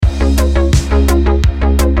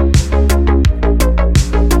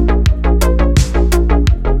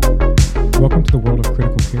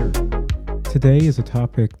Today is a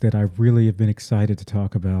topic that I really have been excited to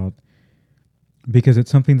talk about because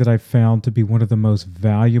it's something that I've found to be one of the most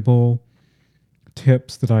valuable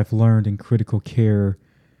tips that I've learned in critical care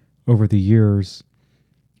over the years.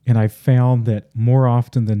 And I've found that more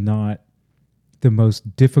often than not, the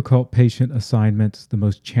most difficult patient assignments, the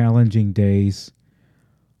most challenging days,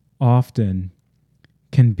 often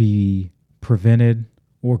can be prevented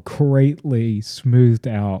or greatly smoothed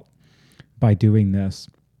out by doing this.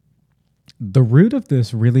 The root of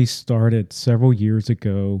this really started several years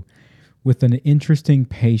ago with an interesting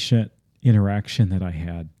patient interaction that I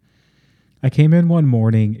had. I came in one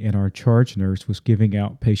morning and our charge nurse was giving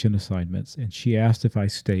out patient assignments, and she asked if I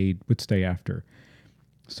would stay after.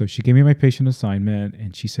 So she gave me my patient assignment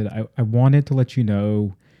and she said, I wanted to let you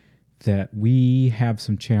know that we have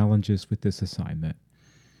some challenges with this assignment.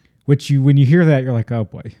 When you hear that, you're like, oh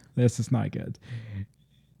boy, this is not good.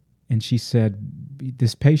 And she said,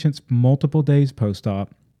 this patient's multiple days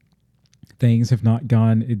post-op. Things have not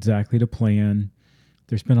gone exactly to plan.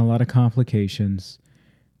 There's been a lot of complications,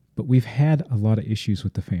 but we've had a lot of issues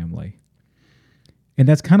with the family. And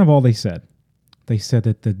that's kind of all they said. They said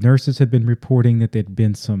that the nurses had been reporting that there'd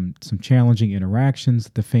been some challenging interactions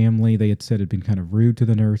with the family. They had said had been kind of rude to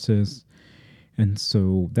the nurses. And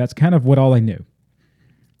so that's kind of all I knew.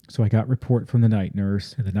 So I got report from the night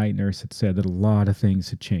nurse, and the night nurse had said that a lot of things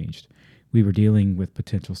had changed. We were dealing with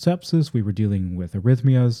potential sepsis. We were dealing with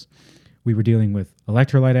arrhythmias. We were dealing with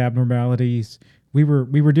electrolyte abnormalities. We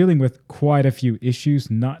were dealing with quite a few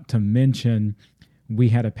issues, not to mention we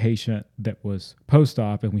had a patient that was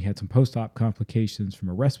post-op, and we had some post-op complications from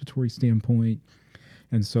a respiratory standpoint.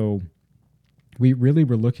 And so we really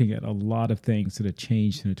were looking at a lot of things that had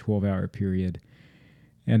changed in a 12-hour period.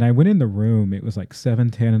 And I went in the room, it was like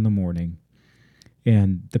 7:10 in the morning,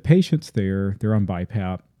 and the patient's there, they're on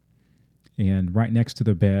BiPAP, and right next to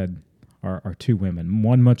the bed are two women,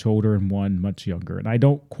 one much older and one much younger, and I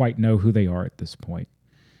don't quite know who they are at this point.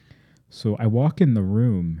 So I walk in the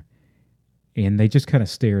room, and they just kind of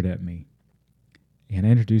stared at me, and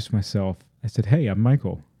I introduced myself. I said, hey, I'm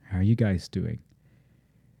Michael. How are you guys doing?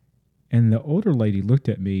 And the older lady looked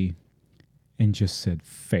at me and just said,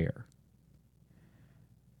 fair.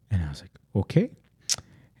 And I was like, okay.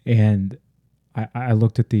 And I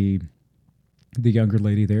looked at the younger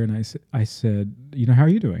lady there, and I said, how are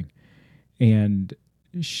you doing? And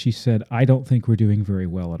she said, I don't think we're doing very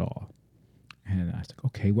well at all. And I was like,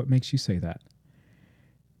 okay, what makes you say that?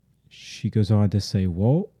 She goes on to say,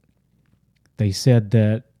 well, they said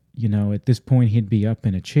that, at this point he'd be up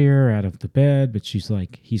in a chair out of the bed, but she's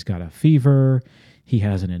like, he's got a fever, he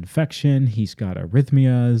has an infection, he's got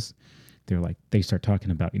arrhythmias. They start talking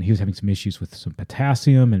about, he was having some issues with some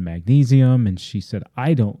potassium and magnesium. And she said,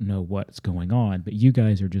 I don't know what's going on, but you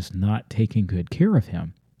guys are just not taking good care of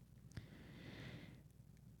him.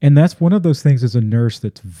 And that's one of those things as a nurse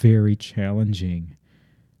that's very challenging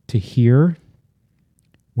to hear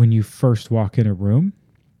when you first walk in a room,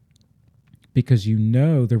 because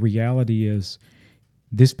the reality is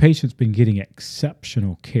this patient's been getting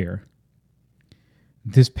exceptional care.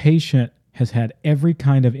 This patient has had every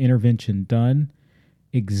kind of intervention done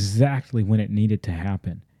exactly when it needed to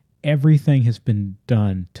happen. Everything has been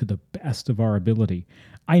done to the best of our ability.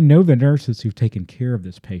 I know the nurses who've taken care of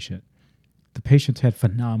this patient. The patient's had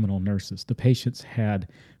phenomenal nurses. The patient's had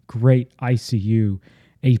great ICU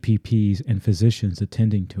APPs and physicians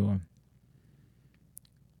attending to him.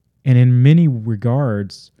 And in many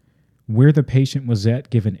regards, where the patient was at,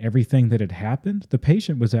 given everything that had happened, the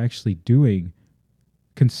patient was actually doing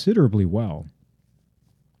considerably well.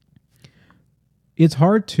 It's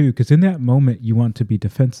hard because in that moment you want to be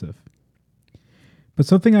defensive. But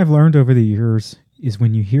something I've learned over the years is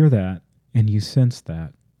when you hear that and you sense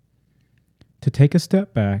that, to take a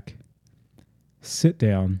step back, sit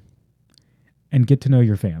down, and get to know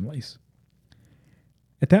your families.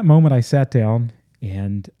 At that moment I sat down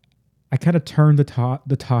and I kind of turned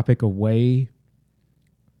the topic away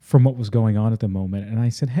from what was going on at the moment. And I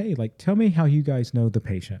said, hey, tell me how you guys know the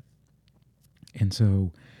patient. And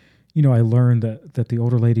so, I learned that the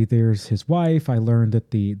older lady there's his wife. I learned that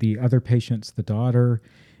the other patient's the daughter.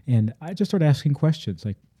 And I just started asking questions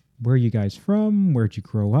like, where are you guys from? Where'd you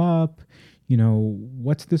grow up?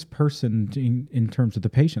 What's this person in terms of the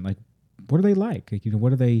patient? What are they like? What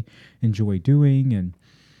do they enjoy doing? And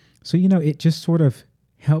so, it just sort of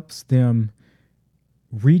helps them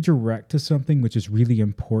redirect to something which is really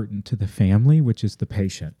important to the family, which is the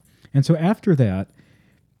patient. And so after that,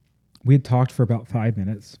 we had talked for about 5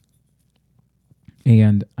 minutes,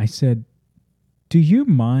 and I said, do you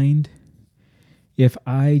mind if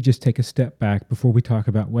I just take a step back before we talk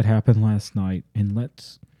about what happened last night, and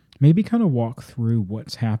let's maybe kind of walk through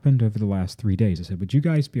what's happened over the last 3 days. I said, would you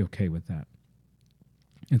guys be okay with that?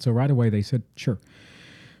 And so right away they said, sure.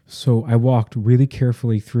 So I walked really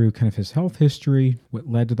carefully through kind of his health history, what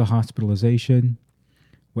led to the hospitalization,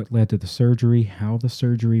 what led to the surgery, how the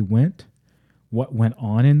surgery went, what went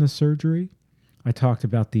on in the surgery. I talked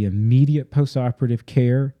about the immediate postoperative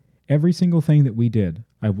care, every single thing that we did.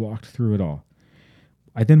 I walked through it all.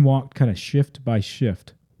 I then walked kind of shift by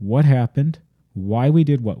shift, what happened, why we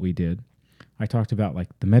did what we did. I talked about like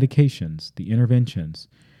the medications, the interventions,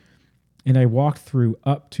 and I walked through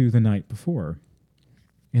up to the night before.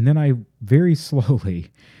 And then I very slowly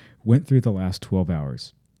went through the last 12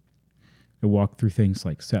 hours. I walked through things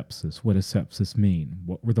like sepsis. What does sepsis mean?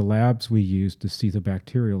 What were the labs we used to see the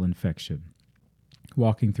bacterial infection?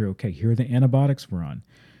 Walking through, okay, here are the antibiotics we're on.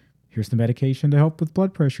 Here's the medication to help with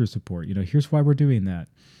blood pressure support. Here's why we're doing that.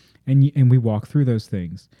 And we walk through those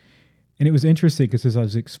things. And it was interesting because as I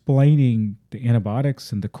was explaining the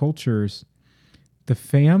antibiotics and the cultures, the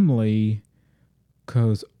family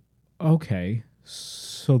goes, okay,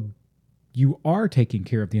 so you are taking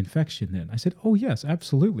care of the infection then? I said, oh, yes,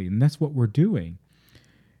 absolutely. And that's what we're doing.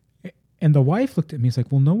 And the wife looked at me and was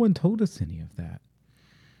like, well, no one told us any of that.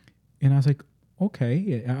 And I was like,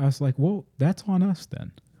 okay. I was like, well, that's on us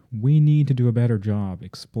then. We need to do a better job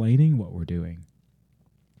explaining what we're doing.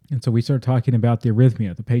 And so we started talking about the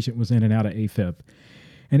arrhythmia. The patient was in and out of AFib.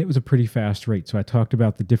 And it was a pretty fast rate. So I talked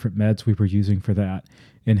about the different meds we were using for that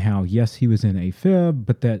and how, yes, he was in AFib,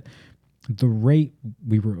 but that the rate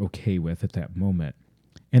we were okay with at that moment.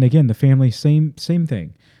 And again, the family, same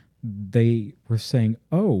thing. They were saying,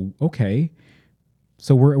 oh, okay,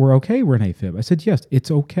 so we're okay, we're in AFib. I said, yes,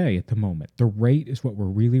 it's okay at the moment. The rate is what we're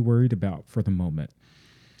really worried about for the moment.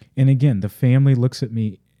 And again, the family looks at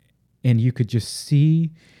me and you could just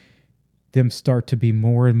see them start to be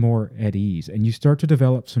more and more at ease. And you start to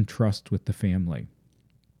develop some trust with the family.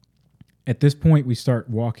 At this point, we start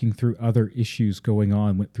walking through other issues going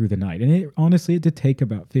on went through the night. And honestly, it did take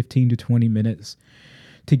about 15 to 20 minutes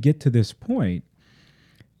to get to this point.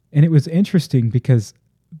 And it was interesting because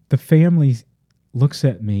the family looks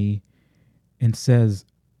at me and says,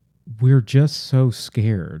 we're just so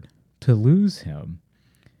scared to lose him.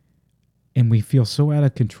 And we feel so out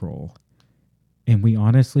of control. And we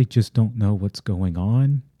honestly just don't know what's going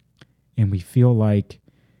on. And we feel like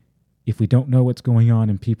if we don't know what's going on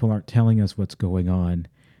and people aren't telling us what's going on,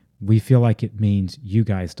 we feel like it means you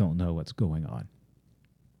guys don't know what's going on.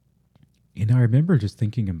 And I remember just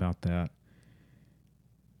thinking about that.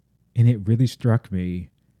 And it really struck me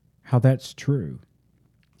how that's true.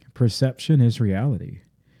 Perception is reality.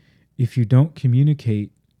 If you don't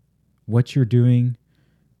communicate what you're doing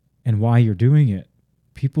and why you're doing it,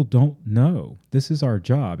 people don't know. This is our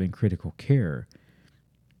job in critical care.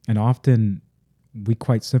 And often we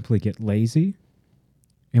quite simply get lazy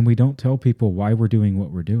and we don't tell people why we're doing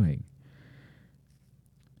what we're doing.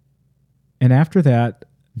 And after that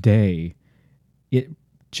day, it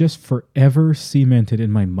just forever cemented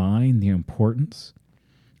in my mind the importance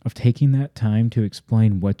of taking that time to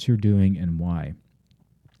explain what you're doing and why.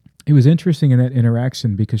 It was interesting in that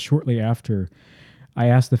interaction because shortly after, I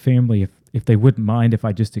asked the family if they wouldn't mind if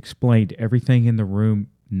I just explained everything in the room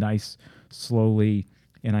nice, slowly.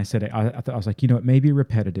 And I said, I was like, it may be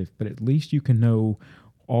repetitive, but at least you can know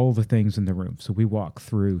all the things in the room. So we walked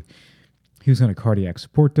through, he was on a cardiac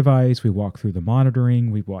support device. We walked through the monitoring.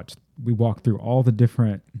 We walked through all the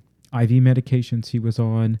different IV medications he was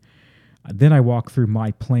on. Then I walked through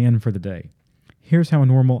my plan for the day. Here's how a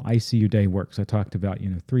normal ICU day works. I talked about,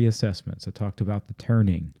 3 assessments. I talked about the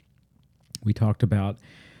turning. We talked about,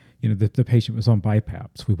 the patient was on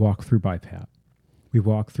BiPAPs. We walked through BiPAP. We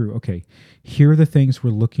walk through, okay, here are the things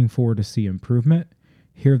we're looking for to see improvement.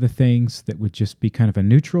 Here are the things that would just be kind of a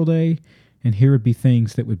neutral day. And here would be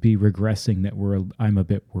things that would be regressing that I'm a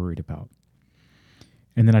bit worried about.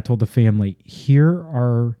 And then I told the family, here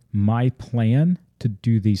are my plan to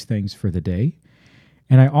do these things for the day.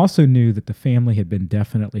 And I also knew that the family had been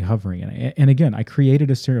definitely hovering. And again, I created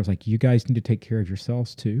a scenario. I was like, you guys need to take care of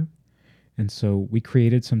yourselves too. And so we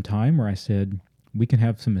created some time where I said, we can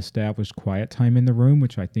have some established quiet time in the room,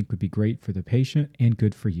 which I think would be great for the patient and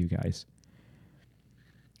good for you guys.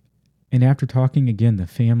 And after talking again, the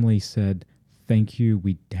family said, thank you.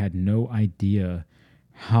 We had no idea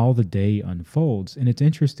how the day unfolds. And it's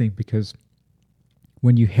interesting because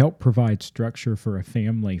when you help provide structure for a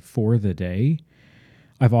family for the day,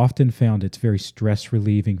 I've often found it's very stress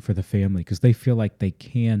relieving for the family because they feel like they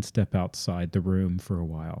can step outside the room for a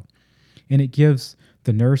while. And it gives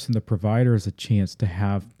the nurse and the providers a chance to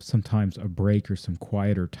have sometimes a break or some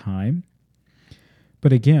quieter time.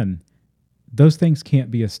 But again, those things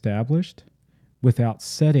can't be established without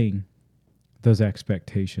setting those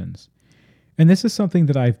expectations. And this is something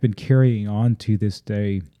that I've been carrying on to this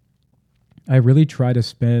day. I really try to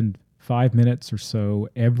spend 5 minutes or so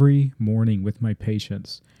every morning with my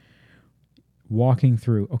patients, walking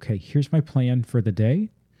through, okay, here's my plan for the day.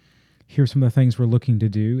 Here's some of the things we're looking to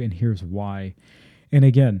do, and here's why. And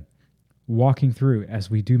again, walking through as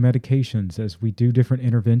we do medications, as we do different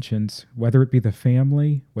interventions, whether it be the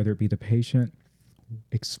family, whether it be the patient,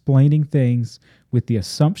 explaining things with the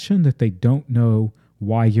assumption that they don't know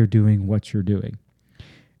why you're doing what you're doing.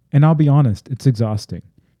 And I'll be honest, it's exhausting.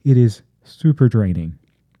 It is super draining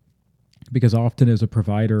because often as a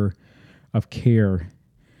provider of care,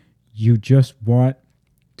 you just want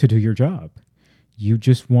to do your job. You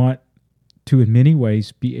just want to, in many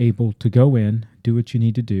ways, be able to go in, do what you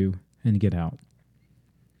need to do, and get out.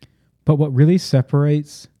 But what really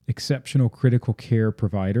separates exceptional critical care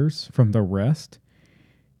providers from the rest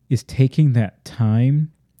is taking that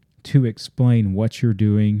time to explain what you're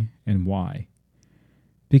doing and why.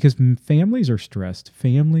 Because families are stressed,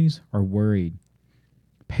 families are worried,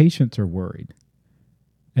 patients are worried.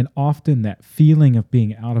 And often that feeling of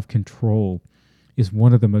being out of control is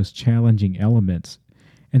one of the most challenging elements.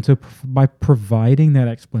 And so by providing that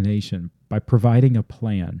explanation, by providing a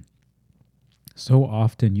plan, so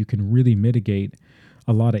often you can really mitigate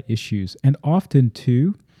a lot of issues. And often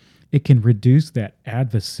too, it can reduce that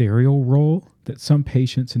adversarial role that some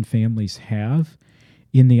patients and families have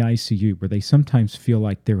in the ICU, where they sometimes feel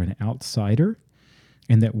like they're an outsider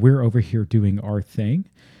and that we're over here doing our thing.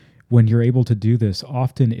 When you're able to do this,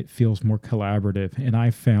 often it feels more collaborative. And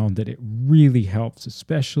I've found that it really helps,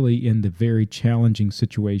 especially in the very challenging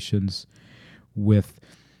situations with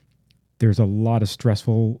there's a lot of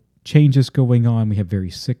stressful changes going on. We have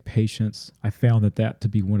very sick patients. I found that to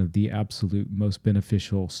be one of the absolute most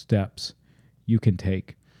beneficial steps you can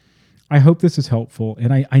take. I hope this is helpful.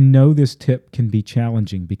 And I know this tip can be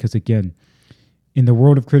challenging because, again, in the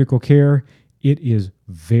world of critical care, it is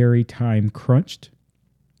very time crunched.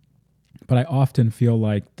 But I often feel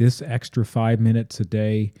like this extra 5 minutes a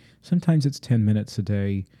day, sometimes it's 10 minutes a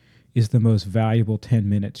day, is the most valuable 10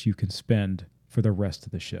 minutes you can spend for the rest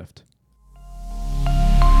of the shift.